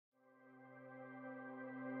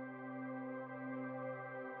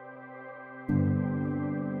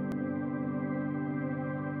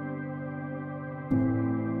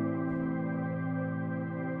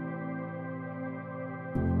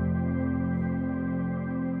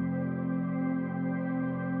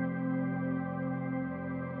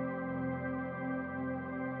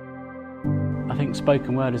think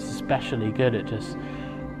spoken word is especially good at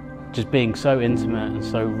just being so intimate and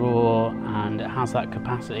so raw, and it has that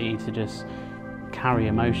capacity to just carry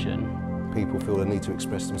emotion. People feel the need to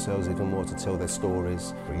express themselves even more, to tell their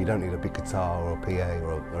stories. You don't need a big guitar or a PA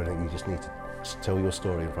or anything, you just need to tell your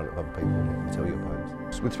story in front of other people and tell your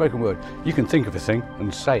poems. With spoken word, you can think of a thing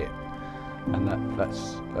and say it, and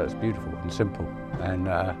that's beautiful and simple, and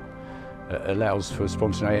it allows for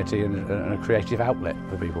spontaneity and a creative outlet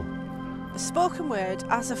for people. The spoken word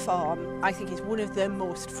as a form, I think, is one of the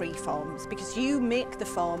most free forms, because you make the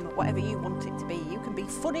form whatever you want it to be. You can be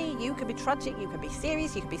funny, you can be tragic, you can be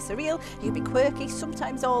serious, you can be surreal, you can be quirky,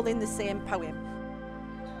 sometimes all in the same poem.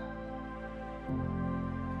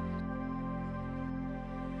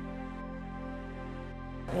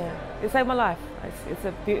 Yeah, it saved my life. It's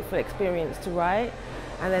a beautiful experience to write,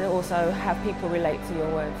 and then also have people relate to your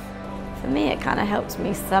words. For me, it kind of helps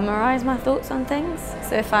me summarise my thoughts on things.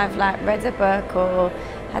 So if I've read a book or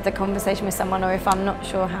had a conversation with someone, or if I'm not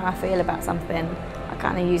sure how I feel about something, I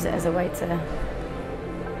kind of use it as a way to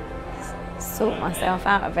sort myself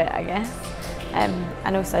out of it, I guess.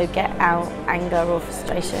 And also get out anger or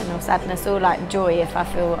frustration or sadness, or joy if I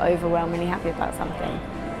feel overwhelmingly happy about something.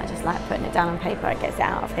 I just like putting it down on paper. It gets it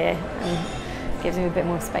out of here and gives me a bit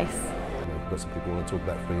more space. Lots of people want to talk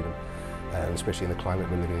about freedom, and especially in the climate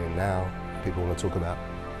we're living in now, people want to talk about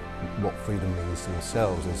what freedom means to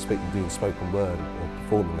themselves, and doing spoken word or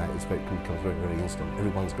performing that becomes very, very instant.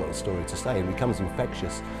 Everyone's got a story to say, and it becomes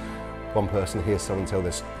infectious. One person hears someone tell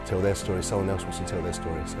their story, someone else wants to tell their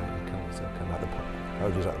story, so it becomes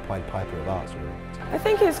poetry's like the Pied Piper of arts, really. I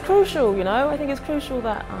think it's crucial, you know. I think it's crucial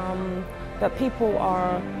that that people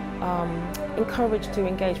are encouraged to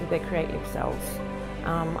engage with their creative selves.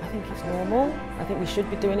 I think it's normal. I think we should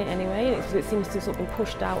be doing it anyway. It seems to sort of be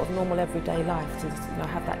pushed out of normal everyday life to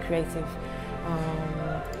have that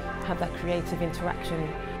creative interaction.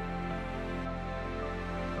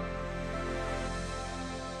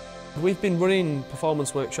 We've been running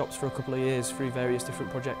performance workshops for a couple of years through various different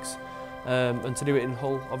projects, and to do it in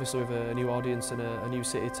Hull, obviously with a new audience and a new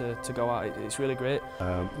city to go at, it's really great.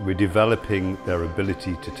 We're developing their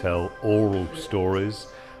ability to tell oral stories,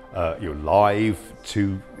 live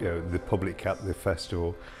to the public at the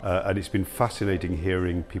festival, and it's been fascinating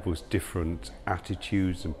hearing people's different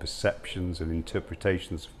attitudes and perceptions and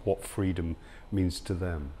interpretations of what freedom means to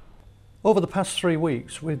them. Over the past 3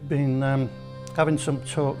 weeks we've been having some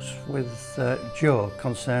talks with Joe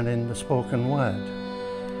concerning the spoken word,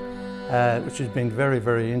 which has been very,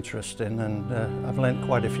 very interesting, and I've learnt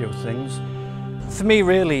quite a few things. For me,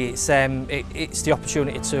 really, it's the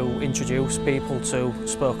opportunity to introduce people to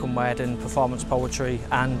spoken word and performance poetry,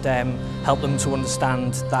 and help them to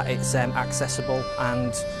understand that it's accessible,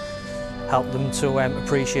 and help them to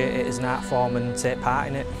appreciate it as an art form and take part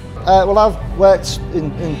in it. Well, I've worked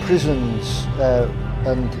in prisons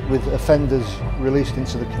and with offenders released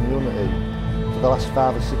into the community for the last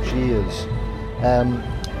 5 or 6 years,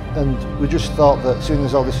 and we just thought that, seeing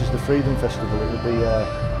as all this is the Freedom Festival, it would be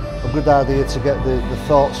a good idea to get the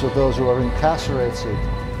thoughts of those who are incarcerated,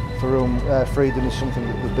 for whom freedom is something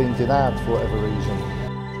that they've been denied for whatever reason.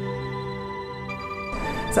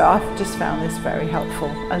 So I've just found this very helpful,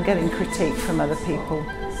 and getting critique from other people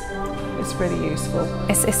is really useful.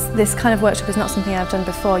 This kind of workshop is not something I've done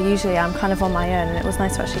before. Usually I'm kind of on my own, and it was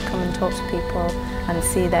nice to actually come and talk to people and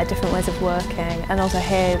see their different ways of working, and also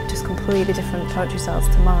hear just completely different poetry styles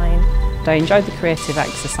to mine. I enjoyed the creative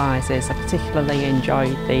exercises. I particularly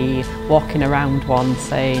enjoyed the walking around one,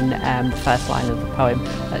 saying the first line of the poem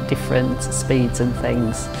at different speeds and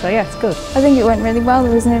things. So yeah, it's good. I think it went really well.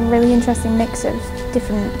 There was a really interesting mix of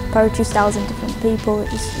different poetry styles and different people.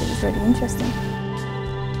 It was really interesting.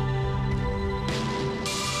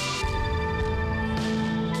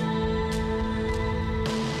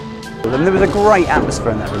 And there was a great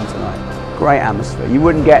atmosphere in that room tonight. Great atmosphere. You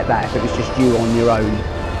wouldn't get that if it was just you on your own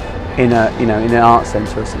in in an art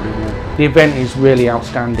centre or something. The event is really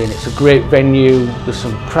outstanding. It's a great venue. There's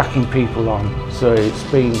some cracking people on, so it's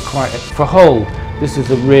been for Hull. This is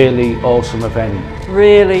a really awesome event.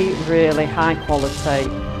 Really, really high quality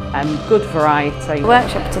and good variety. The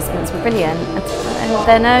workshop participants were brilliant, and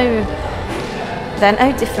they're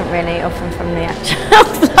no different really often from the actual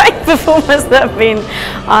performers that have been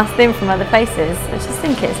asked in from other places. I just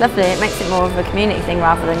think it's lovely. It makes it more of a community thing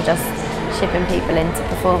rather than just shipping people in to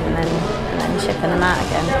perform and then shipping them out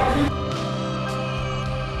again.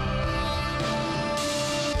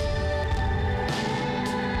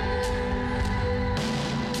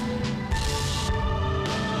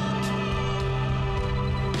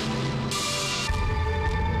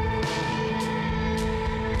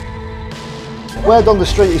 Word on the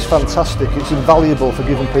street is fantastic. It's invaluable for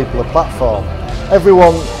giving people a platform.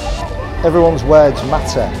 Everyone's words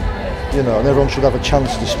matter, you know, and everyone should have a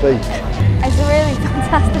chance to speak. It's a really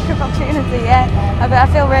fantastic opportunity, yeah.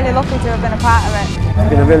 I feel really lucky to have been a part of it. It's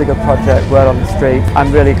been a really good project, Word on the Street.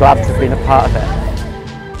 I'm really glad to have been a part of it.